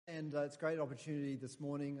and it's a great opportunity this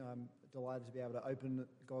morning. I'm delighted to be able to open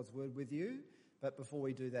God's Word with you. But before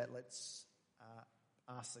we do that, let's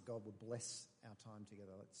ask that God would bless our time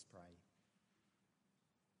together. Let's pray.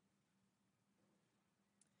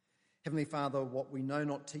 Heavenly Father, what we know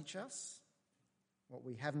not teach us, what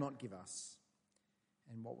we have not give us,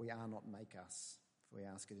 and what we are not make us. For we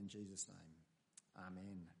ask it in Jesus' name.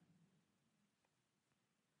 Amen.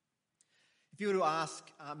 If you were to ask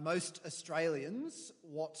most Australians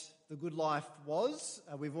what the good life was,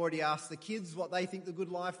 we've already asked the kids what they think the good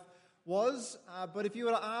life was, but if you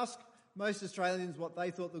were to ask most Australians what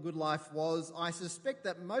they thought the good life was, I suspect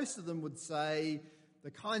that most of them would say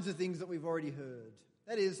the kinds of things that we've already heard.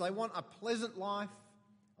 That is, they want a pleasant life,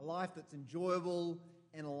 a life that's enjoyable,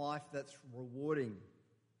 and a life that's rewarding.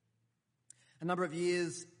 A number of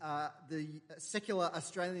years, the secular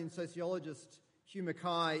Australian sociologist Hugh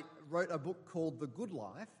Mackay wrote a book called The Good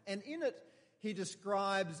Life, and in it he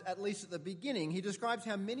describes, at least at the beginning, he describes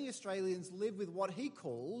how many Australians live with what he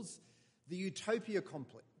calls the utopia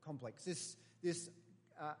complex, this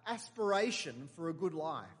aspiration for a good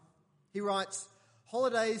life. He writes,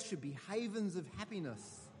 "Holidays should be havens of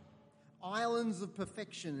happiness, islands of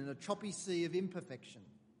perfection in a choppy sea of imperfection.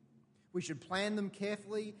 We should plan them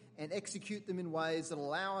carefully and execute them in ways that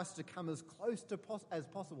allow us to come as close as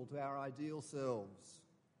possible to our ideal selves.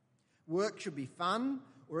 Work should be fun,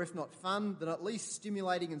 or if not fun, then at least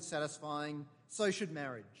stimulating and satisfying. So should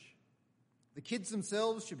marriage. The kids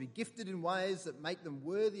themselves should be gifted in ways that make them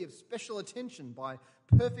worthy of special attention by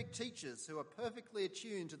perfect teachers who are perfectly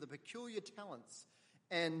attuned to the peculiar talents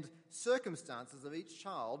and circumstances of each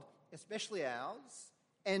child, especially ours,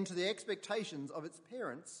 and to the expectations of its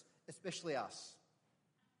parents, especially us.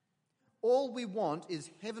 All we want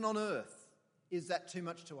is heaven on earth. Is that too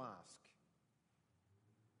much to ask?"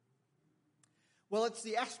 Well, it's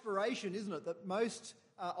the aspiration, isn't it, that most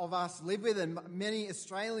of us live with and many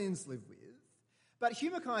Australians live with. But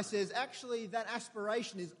Hugh Mackay says actually that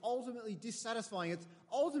aspiration is ultimately dissatisfying. It's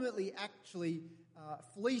ultimately actually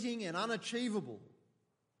fleeting and unachievable.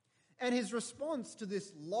 And his response to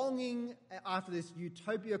this longing after this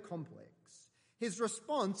utopia complex, his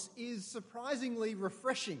response is surprisingly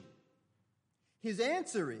refreshing. His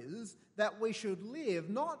answer is that we should live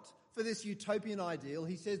not for this utopian ideal,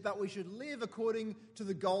 he says, but we should live according to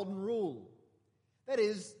the golden rule. That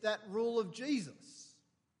is, that rule of Jesus.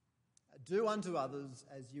 Do unto others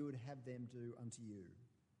as you would have them do unto you.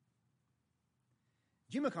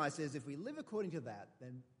 Hugh Mackay says if we live according to that,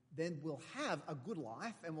 then we'll have a good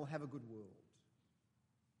life and we'll have a good world.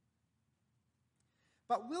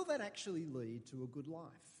 But will that actually lead to a good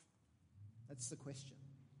life? That's the question.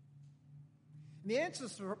 And the answer,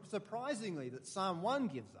 surprisingly, that Psalm 1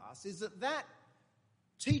 gives us is that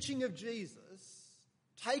teaching of Jesus,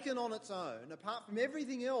 taken on its own, apart from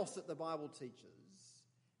everything else that the Bible teaches,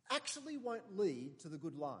 actually won't lead to the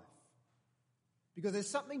good life. Because there's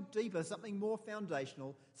something deeper, something more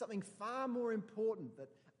foundational, something far more important that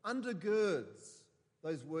undergirds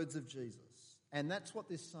those words of Jesus. And that's what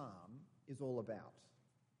this psalm is all about.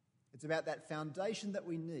 It's about that foundation that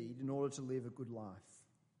we need in order to live a good life.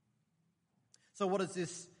 So what does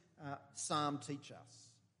this psalm teach us?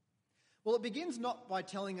 Well, it begins not by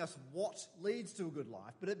telling us what leads to a good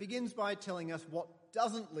life, but it begins by telling us what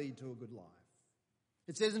doesn't lead to a good life.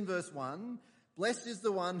 It says in verse 1, "Blessed is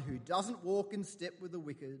the one who doesn't walk in step with the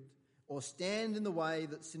wicked, or stand in the way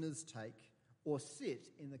that sinners take, or sit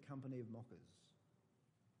in the company of mockers."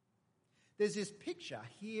 There's this picture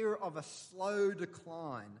here of a slow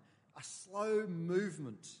decline, a slow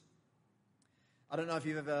movement. I don't know if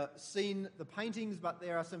you've ever seen the paintings, but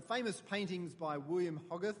there are some famous paintings by William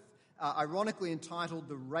Hogarth, ironically entitled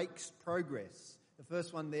The Rake's Progress. The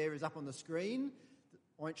first one there is up on the screen.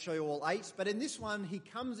 I won't show you all 8, but in this one he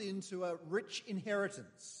comes into a rich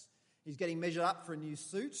inheritance. He's getting measured up for a new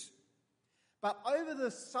suit. But over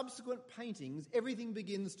the subsequent paintings, everything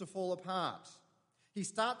begins to fall apart. He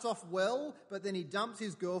starts off well, but then he dumps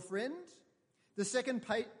his girlfriend. The second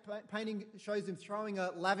painting shows him throwing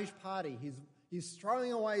a lavish party. He's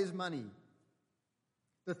throwing away his money.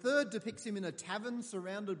 The third depicts him in a tavern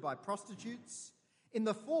surrounded by prostitutes. In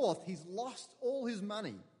the fourth, he's lost all his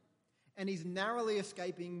money and he's narrowly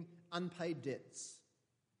escaping unpaid debts.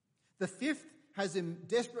 The fifth has him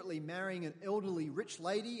desperately marrying an elderly rich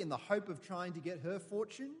lady in the hope of trying to get her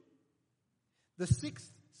fortune. The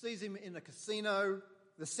sixth sees him in a casino,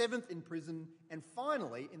 the seventh in prison, and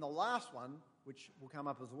finally, in the last one, which will come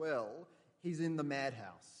up as well, he's in the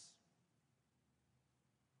madhouse.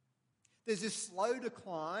 There's this slow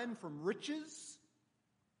decline from riches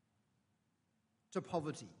to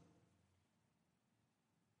poverty.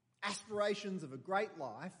 Aspirations of a great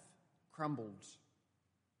life crumbled.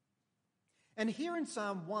 And here in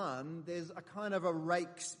Psalm 1, there's a kind of a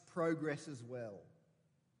rake's progress as well.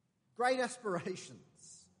 Great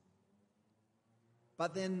aspirations,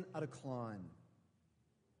 but then a decline.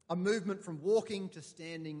 A movement from walking to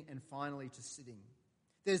standing and finally to sitting.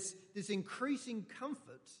 There's this increasing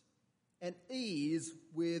comfort and ease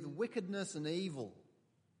with wickedness and evil.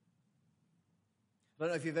 I don't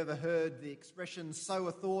know if you've ever heard the expression, sow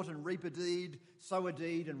a thought and reap a deed, sow a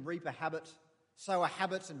deed and reap a habit, sow a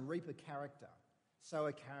habit and reap a character, sow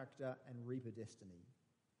a character and reap a destiny.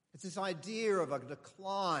 It's this idea of a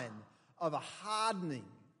decline, of a hardening,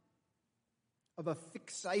 of a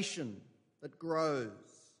fixation that grows.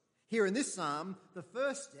 Here in this psalm, the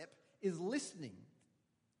first step is listening.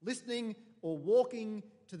 Listening or walking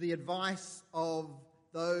to the advice of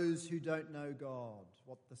those who don't know God,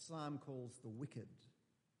 what the psalm calls the wicked.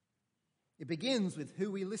 It begins with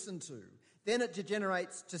who we listen to. Then it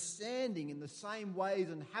degenerates to standing in the same ways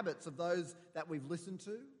and habits of those that we've listened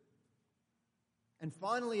to. And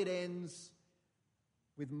finally it ends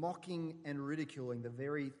with mocking and ridiculing the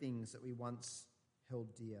very things that we once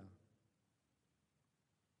held dear.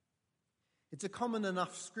 It's a common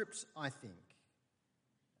enough script, I think,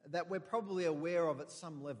 that we're probably aware of at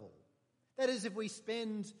some level. That is, if we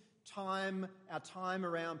spend our time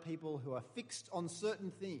around people who are fixed on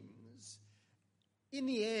certain things, in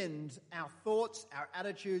the end, our thoughts, our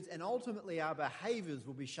attitudes, and ultimately our behaviours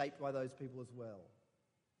will be shaped by those people as well.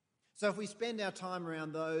 So if we spend our time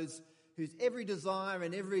around those whose every desire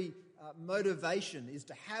and every motivation is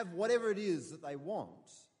to have whatever it is that they want,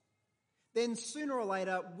 then sooner or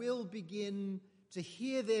later we'll begin to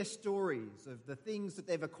hear their stories of the things that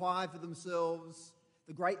they've acquired for themselves,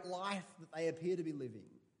 the great life that they appear to be living.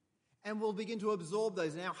 And we'll begin to absorb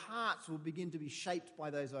those, and our hearts will begin to be shaped by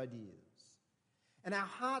those ideas. And our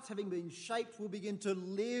hearts, having been shaped, will begin to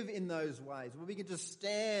live in those ways. We'll begin to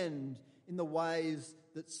stand in the ways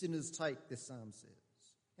that sinners take, this psalm says.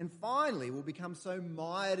 And finally, we'll become so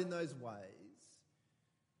mired in those ways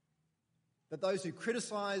that those who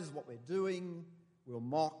criticise what we're doing will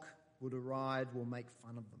mock, will deride, will make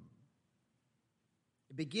fun of them.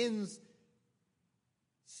 It begins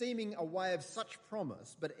seeming a way of such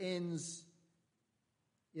promise, but ends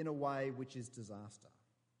in a way which is disaster.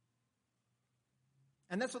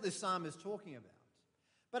 And that's what this psalm is talking about.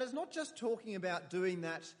 But it's not just talking about doing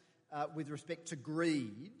that with respect to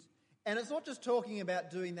greed, and it's not just talking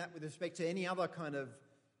about doing that with respect to any other kind of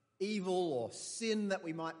evil or sin that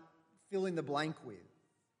we might fill in the blank with.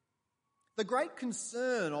 The great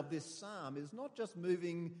concern of this psalm is not just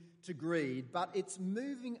moving to greed, but it's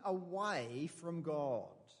moving away from God.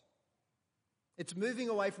 It's moving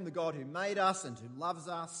away from the God who made us and who loves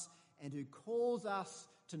us and who calls us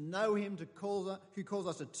to know him, who calls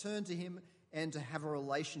us to turn to him and to have a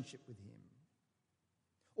relationship with him.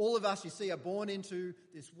 All of us, you see, are born into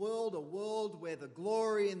this world, a world where the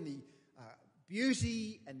glory and the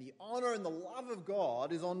beauty and the honour and the love of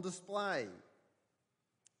God is on display.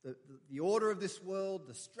 The order of this world,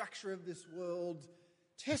 the structure of this world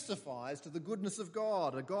testifies to the goodness of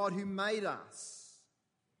God, a God who made us.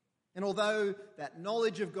 And although that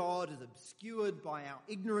knowledge of God is obscured by our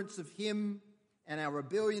ignorance of him and our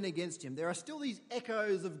rebellion against him, there are still these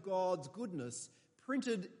echoes of God's goodness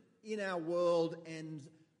printed in our world and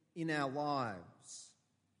in our lives.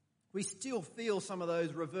 We still feel some of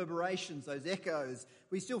those reverberations, those echoes.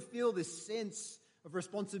 We still feel this sense of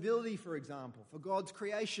responsibility, for example, for God's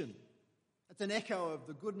creation. That's an echo of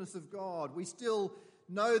the goodness of God. We still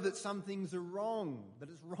know that some things are wrong, that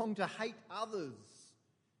it's wrong to hate others,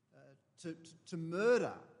 to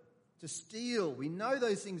murder, to steal. We know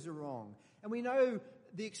those things are wrong. And we know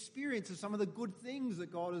the experience of some of the good things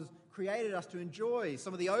that God has created us to enjoy,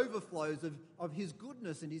 some of the overflows of his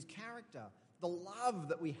goodness and his character, the love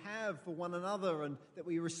that we have for one another and that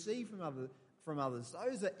we receive from others.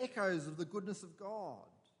 Those are echoes of the goodness of God.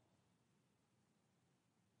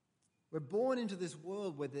 We're born into this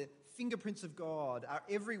world where the fingerprints of God are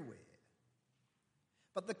everywhere.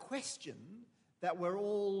 But the question that we're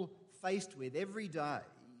all faced with every day,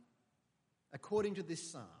 according to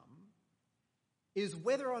this psalm, is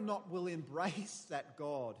whether or not we'll embrace that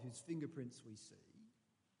God whose fingerprints we see,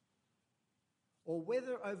 or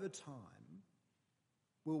whether over time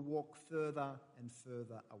we'll walk further and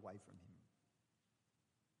further away from him.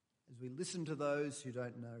 As we listen to those who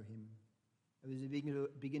don't know him, as we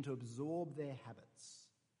begin to absorb their habits,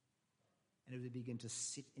 and as we begin to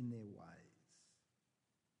sit in their ways.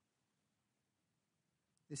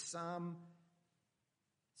 This psalm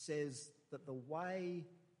says that the way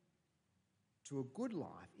to a good life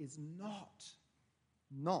is not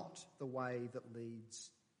the way that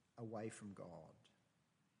leads away from God.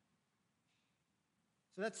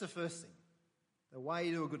 So that's the first thing. The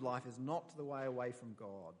way to a good life is not the way away from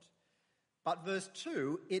God. But verse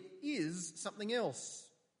 2, it is something else.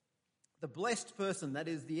 The blessed person, that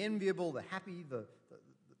is the enviable, the happy, the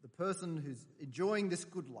person who's enjoying this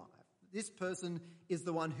good life, this person is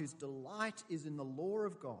the one whose delight is in the law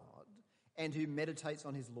of God and who meditates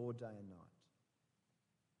on his law day and night.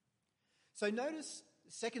 So notice,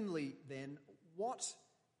 secondly, then, what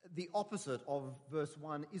the opposite of verse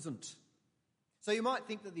 1 isn't. So you might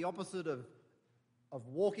think that the opposite of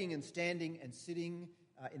walking and standing and sitting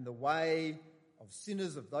in the way of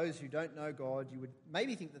sinners, of those who don't know God, you would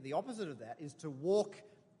maybe think that the opposite of that is to walk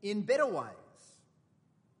in better ways,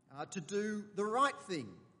 to do the right thing.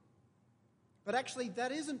 But actually,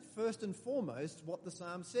 that isn't first and foremost what the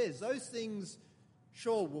psalm says. Those things,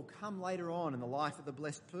 sure, will come later on in the life of the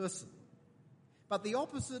blessed person. But the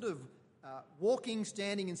opposite of walking,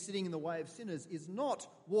 standing and sitting in the way of sinners is not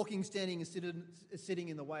walking, standing and sitting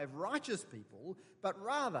in the way of righteous people, but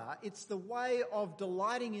rather it's the way of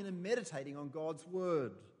delighting in and meditating on God's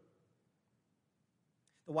word.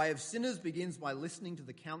 The way of sinners begins by listening to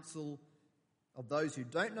the counsel of those who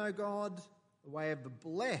don't know God. The way of the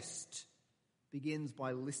blessed begins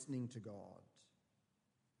by listening to God.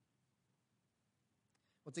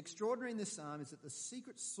 What's extraordinary in this psalm is that the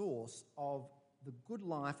secret source of the good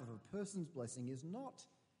life of a person's blessing is not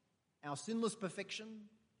our sinless perfection.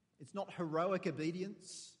 It's not heroic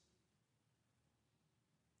obedience.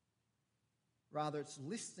 Rather, it's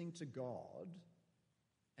listening to God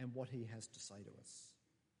and what he has to say to us.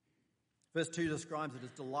 Verse 2 describes it as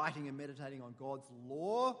delighting and meditating on God's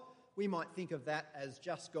law. We might think of that as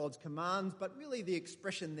just God's commands, but really the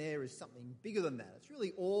expression there is something bigger than that. It's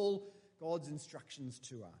really all God's instructions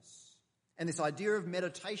to us. And this idea of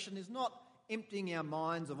meditation is not emptying our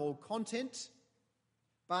minds of all content,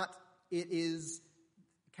 but it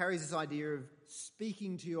carries this idea of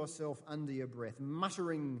speaking to yourself under your breath,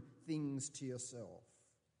 muttering things to yourself.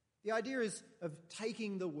 The idea is of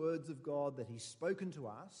taking the words of God that he's spoken to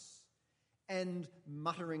us and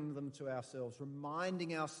muttering them to ourselves,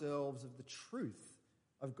 reminding ourselves of the truth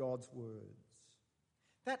of God's words.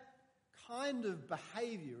 That kind of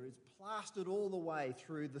behaviour is plastered all the way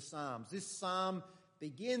through the Psalms. This psalm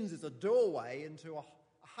begins as a doorway into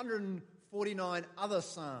 149 other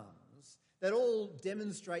psalms that all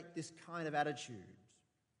demonstrate this kind of attitude.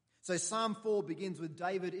 So Psalm 4 begins with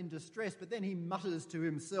David in distress, but then he mutters to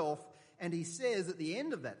himself and he says at the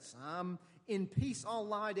end of that psalm, "In peace I'll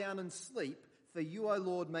lie down and sleep, for you, O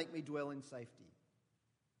Lord, make me dwell in safety."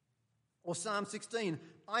 Or Psalm 16,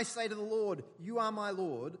 "I say to the Lord, you are my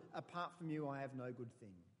Lord, apart from you I have no good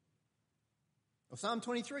thing." Or Psalm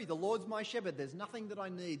 23, "The Lord's my shepherd, there's nothing that I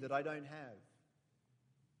need that I don't have."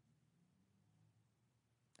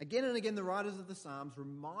 Again and again, the writers of the Psalms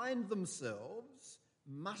remind themselves,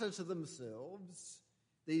 mutter to themselves,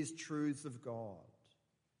 these truths of God.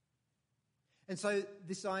 And so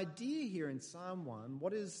this idea here in Psalm 1,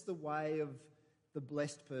 what is the way of the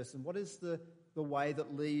blessed person? What is the way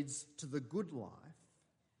that leads to the good life?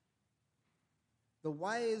 The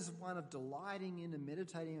way is one of delighting in and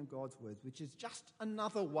meditating on God's words, which is just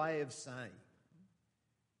another way of saying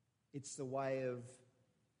it's the way of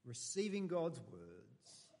receiving God's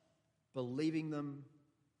words, believing them,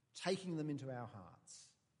 taking them into our hearts,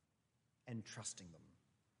 and trusting them.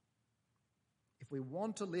 If we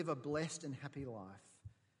want to live a blessed and happy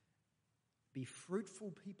life, be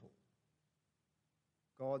fruitful people,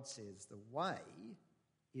 God says the way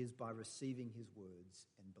is by receiving his words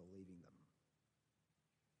and believing them.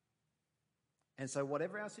 And so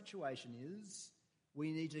whatever our situation is,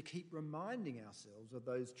 we need to keep reminding ourselves of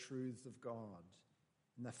those truths of God.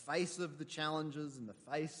 In the face of the challenges, in the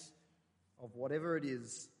face of whatever it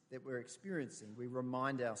is that we're experiencing, we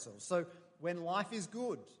remind ourselves. So when life is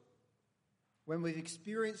good, when we've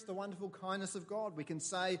experienced the wonderful kindness of God, we can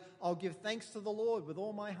say, "I'll give thanks to the Lord with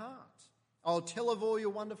all my heart. I'll tell of all your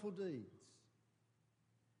wonderful deeds."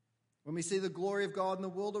 When we see the glory of God in the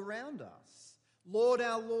world around us, "Lord,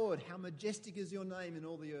 our Lord, how majestic is your name in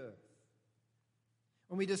all the earth."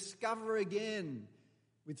 When we discover again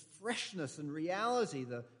with freshness and reality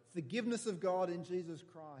the forgiveness of God in Jesus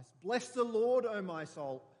Christ, "Bless the Lord, O my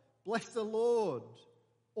soul. Bless the Lord,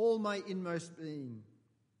 all my inmost being,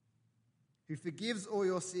 who forgives all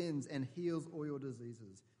your sins and heals all your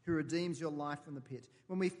diseases, who redeems your life from the pit."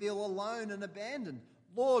 When we feel alone and abandoned,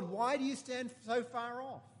 "Lord, why do you stand so far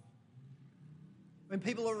off?" When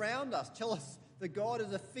people around us tell us that God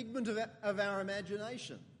is a figment of our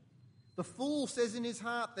imagination. "The fool says in his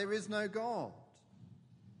heart, there is no God.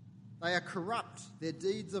 They are corrupt, their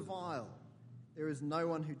deeds are vile. There is no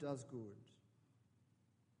one who does good.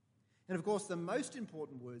 And of course, the most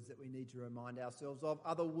important words that we need to remind ourselves of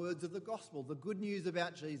are the words of the gospel, the good news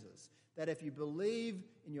about Jesus, that if you believe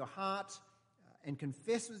in your heart and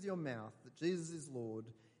confess with your mouth that Jesus is Lord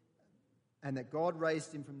and that God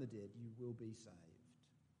raised him from the dead, you will be saved.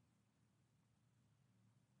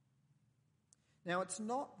 Now, it's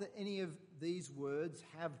not that any of these words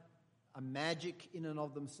have a magic in and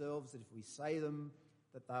of themselves, that if we say them,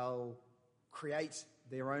 that they'll create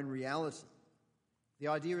their own reality. The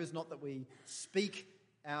idea is not that we speak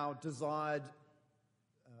our desired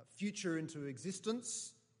future into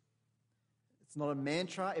existence. It's not a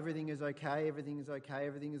mantra, everything is okay, everything is okay,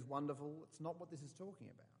 everything is wonderful. It's not what this is talking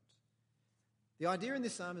about. The idea in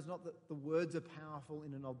this psalm is not that the words are powerful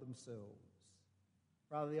in and of themselves.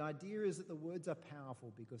 Rather, the idea is that the words are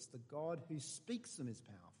powerful because the God who speaks them is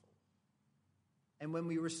powerful. And when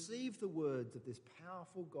we receive the words of this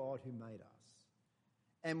powerful God who made us,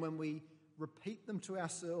 and when we repeat them to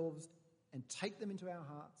ourselves and take them into our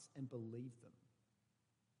hearts and believe them,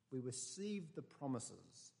 we receive the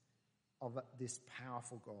promises of this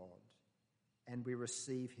powerful God and we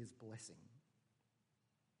receive his blessing.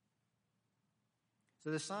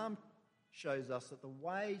 So the psalm shows us that the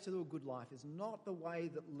way to a good life is not the way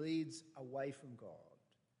that leads away from God,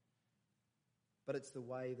 but it's the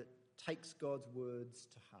way that takes God's words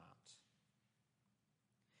to heart.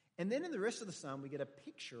 And then in the rest of the psalm, we get a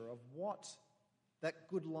picture of what that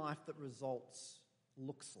good life that results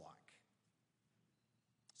looks like.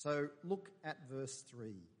 So look at verse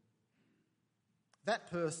 3. That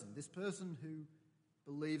person, this person who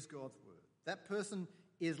believes God's word, that person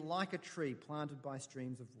is like a tree planted by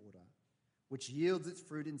streams of water, which yields its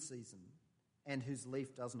fruit in season and whose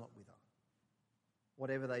leaf does not wither.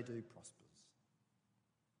 Whatever they do prospers.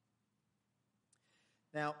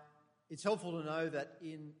 Now, it's helpful to know that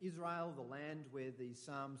in Israel, the land where these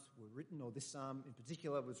psalms were written, or this psalm in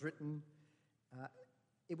particular was written,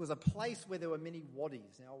 it was a place where there were many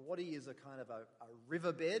wadis. Now, a wadi is a kind of a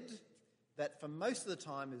riverbed that for most of the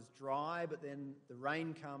time is dry, but then the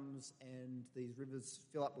rain comes and these rivers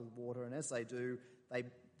fill up with water, and as they do,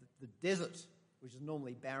 the desert, which is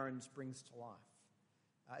normally barren, springs to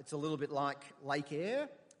life. It's a little bit like Lake Eyre.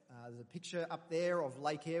 There's a picture up there of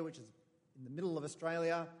Lake Eyre, which is in the middle of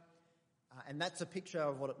Australia, and that's a picture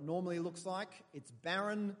of what it normally looks like. It's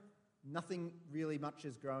barren, nothing really much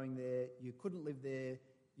is growing there. You couldn't live there,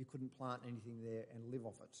 you couldn't plant anything there and live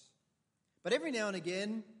off it. But every now and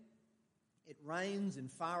again, it rains in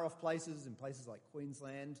far-off places, in places like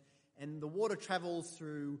Queensland, and the water travels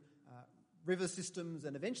through river systems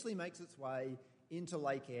and eventually makes its way into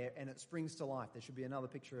Lake Eyre, and it springs to life. There should be another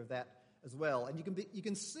picture of that as well. And you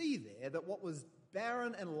can see there that what was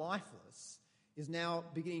barren and lifeless is now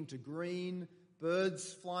beginning to green.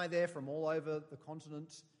 Birds fly there from all over the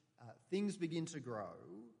continent. Things begin to grow,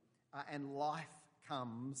 and life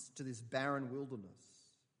comes to this barren wilderness.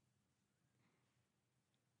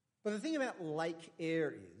 But the thing about Lake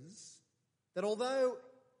Eyre is that although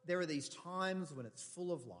there are these times when it's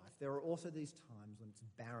full of life, there are also these times when it's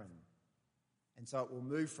barren. And so it will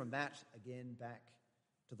move from that again back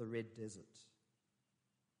to the red desert.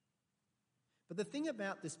 But the thing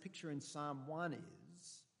about this picture in Psalm 1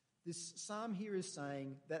 is, this psalm here is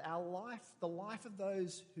saying that our life, the life of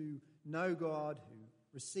those who know God, who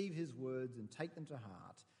receive his words and take them to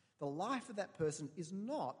heart, the life of that person is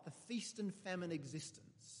not the feast and famine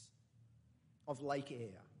existence of Lake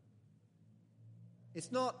Eyre.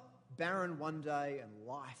 It's not barren one day and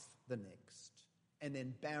life the next, and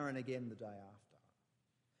then barren again the day after.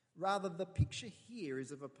 Rather, the picture here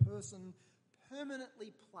is of a person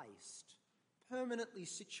permanently placed, permanently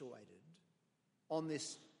situated on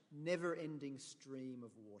this never-ending stream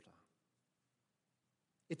of water.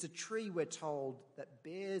 It's a tree, we're told, that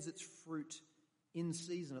bears its fruit in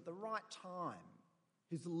season at the right time,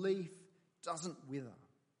 whose leaf doesn't wither.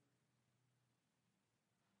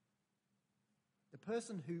 The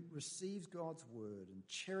person who receives God's word and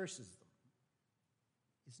cherishes them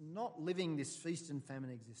is not living this feast and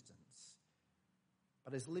famine existence,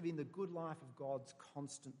 but is living the good life of God's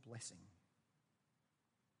constant blessing.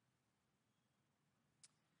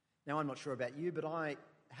 Now, I'm not sure about you, but I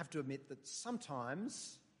have to admit that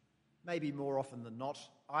sometimes, maybe more often than not,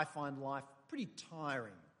 I find life pretty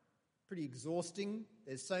tiring, pretty exhausting.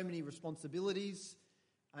 There's so many responsibilities,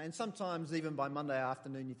 and sometimes even by Monday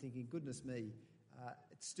afternoon you're thinking, goodness me,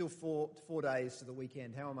 it's still four days to the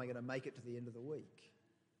weekend. How am I going to make it to the end of the week?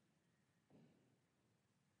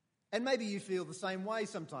 And maybe you feel the same way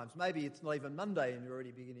sometimes. Maybe it's not even Monday and you're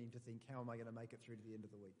already beginning to think, how am I going to make it through to the end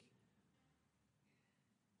of the week?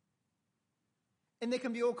 And there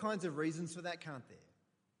can be all kinds of reasons for that, can't there?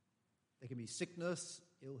 There can be sickness,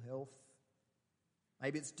 ill health.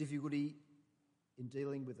 Maybe it's difficulty in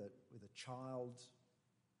dealing with a child.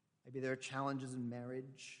 Maybe there are challenges in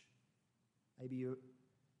marriage. Maybe you're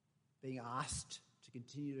being asked to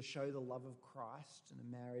continue to show the love of Christ in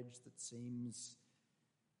a marriage that seems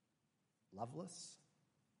loveless.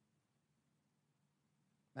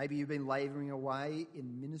 Maybe you've been labouring away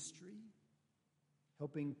in ministry,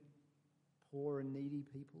 helping poor and needy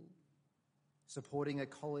people, supporting a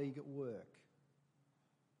colleague at work,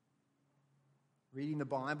 reading the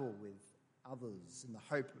Bible with others in the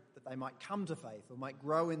hope that they might come to faith or might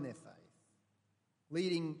grow in their faith,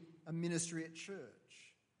 leading a ministry at church.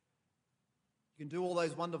 You can do all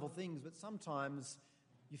those wonderful things, but sometimes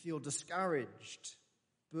you feel discouraged,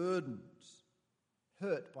 burdened,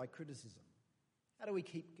 hurt by criticism. How do we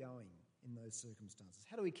keep going in those circumstances?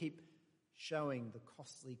 How do we keep showing the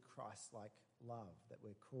costly Christ-like love that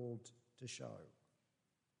we're called to show?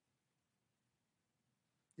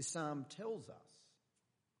 This psalm tells us.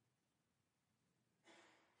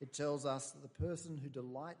 It tells us that the person who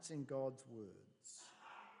delights in God's words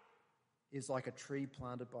is like a tree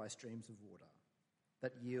planted by streams of water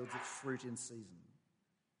that yields its fruit in season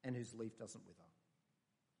and whose leaf doesn't wither.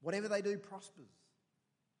 Whatever they do prospers.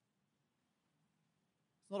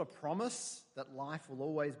 It's not a promise that life will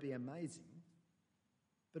always be amazing,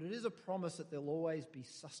 but it is a promise that there'll always be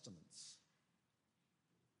sustenance,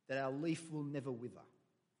 that our leaf will never wither,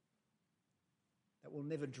 that will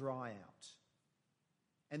never dry out.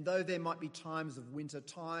 And though there might be times of winter,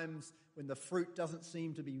 times when the fruit doesn't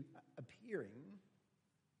seem to be appearing,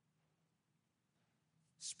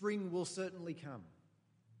 spring will certainly come.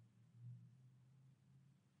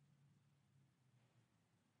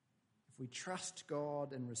 If we trust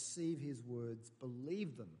God and receive his words,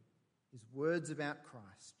 believe them, his words about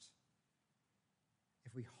Christ,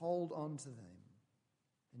 if we hold on to them,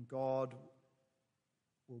 then God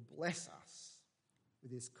will bless us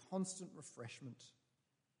with his constant refreshment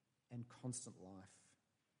and constant life.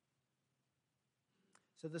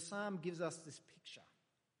 So the psalm gives us this picture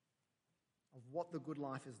of what the good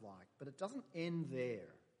life is like, but it doesn't end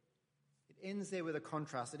there. It ends there with a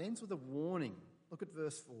contrast. It ends with a warning. Look at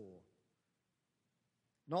verse 4.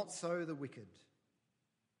 Not so the wicked.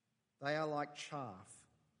 They are like chaff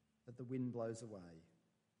that the wind blows away.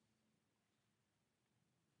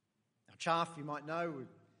 Now, chaff, you might know, we've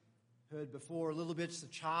heard before a little bit, the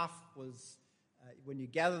chaff was when you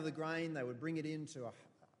gather the grain, they would bring it into a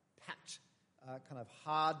packed, kind of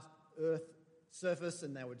hard earth surface,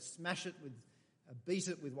 and they would smash it beat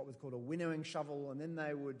it with what was called a winnowing shovel, and then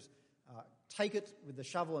they would take it with the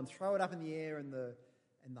shovel and throw it up in the air, and the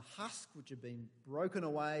husk, which had been broken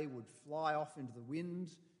away, would fly off into the wind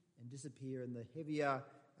and disappear, and the heavier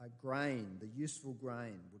grain, the useful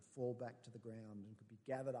grain, would fall back to the ground and could be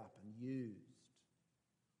gathered up and used.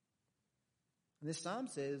 And this psalm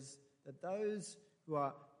says that those who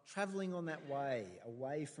are travelling on that way,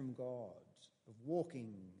 away from God, of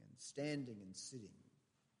walking and standing and sitting,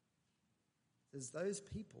 says those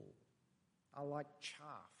people are like chaff.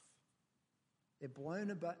 They're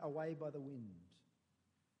blown away by the wind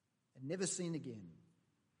and never seen again.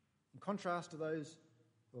 In contrast to those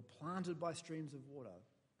who are planted by streams of water,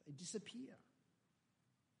 they disappear.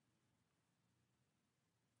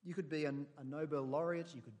 You could be a Nobel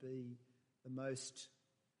laureate, you could be the most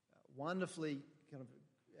wonderfully kind of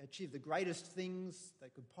achieve the greatest things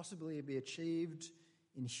that could possibly be achieved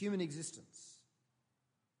in human existence.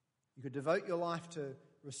 You could devote your life to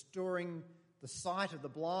restoring the sight of the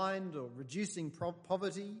blind or reducing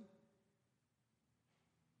poverty.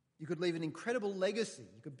 You could leave an incredible legacy.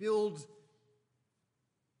 You could build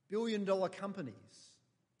billion-dollar companies,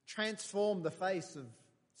 transform the face of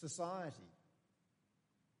society.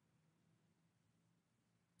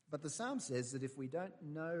 But the psalm says that if we don't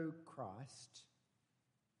know Christ,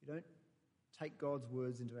 we don't take God's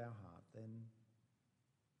words into our heart, then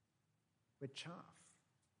we're chaff,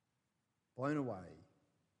 blown away.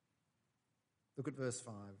 Look at verse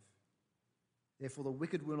 5. Therefore the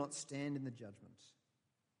wicked will not stand in the judgment,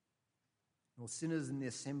 nor sinners in the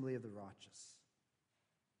assembly of the righteous.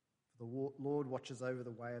 For the Lord watches over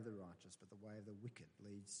the way of the righteous, but the way of the wicked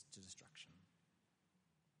leads to destruction.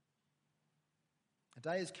 A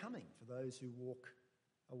day is coming for those who walk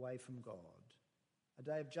away from God. A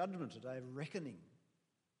day of judgment, a day of reckoning.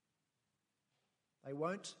 They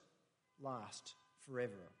won't last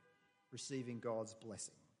forever receiving God's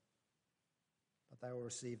blessing, but they will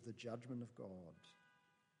receive the judgment of God.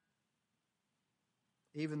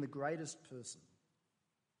 Even the greatest person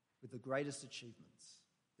with the greatest achievements,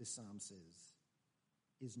 this psalm says,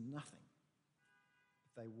 is nothing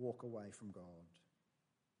they walk away from God.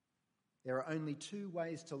 There are only two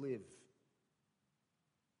ways to live: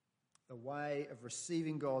 the way of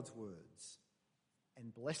receiving God's words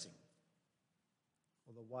and blessing,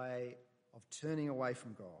 or the way of turning away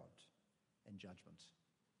from God and judgment.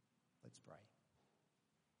 Let's pray.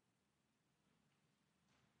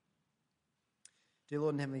 Dear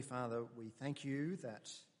Lord and Heavenly Father, we thank you that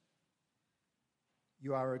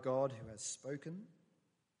you are a God who has spoken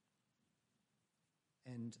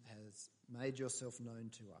and has made yourself known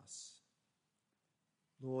to us.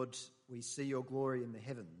 Lord, we see your glory in the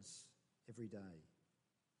heavens every day.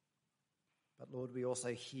 But Lord, we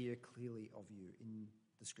also hear clearly of you in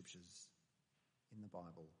the scriptures, in the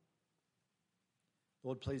Bible.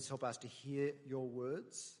 Lord, please help us to hear your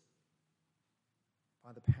words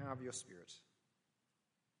by the power of your Spirit,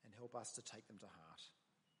 and help us to take them to heart,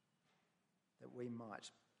 that we might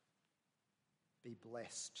be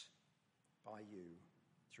blessed by you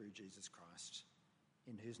through Jesus Christ,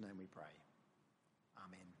 in whose name we pray.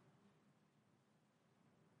 Amen.